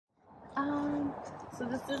So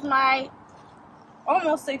this is my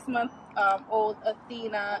almost 6-month old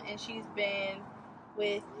Athena, and she's been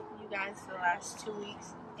with you guys for the last 2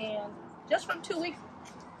 weeks. And just from 2 weeks,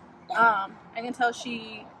 I can tell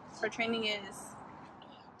her training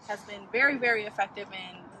has been very, very effective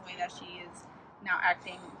in the way that she is now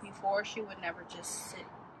acting. Before, she would never just sit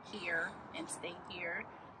here and stay here,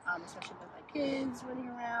 especially with my kids running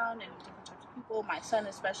around and different types of people, my son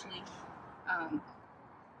especially.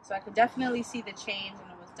 So I could definitely see the change, and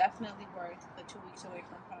it was definitely worth the 2 weeks away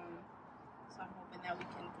from home. So I'm hoping that we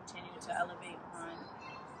can continue to elevate on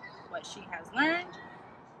what she has learned,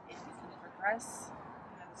 and we can progress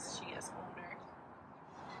as she is older.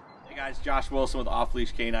 Hey guys, Josh Wilson with Off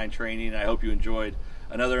Leash Canine Training, and I hope you enjoyed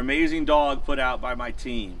another amazing dog put out by my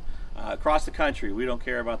team. Across the country, we don't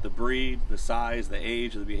care about the breed, the size, the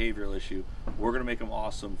age, or the behavioral issue. We're going to make them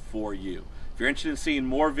awesome for you. If you're interested in seeing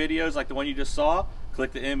more videos like the one you just saw,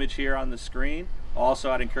 click the image here on the screen. Also,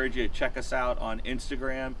 I'd encourage you to check us out on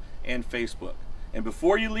Instagram and Facebook. And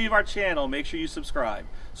before you leave our channel, make sure you subscribe.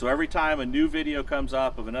 So every time a new video comes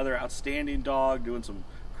up of another outstanding dog doing some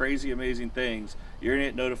crazy, amazing things, you're going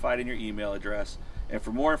to get notified in your email address. And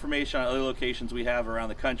for more information on other locations we have around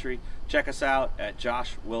the country, check us out at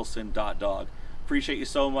joshwilson.dog. Appreciate you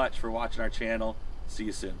so much for watching our channel. See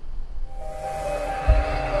you soon.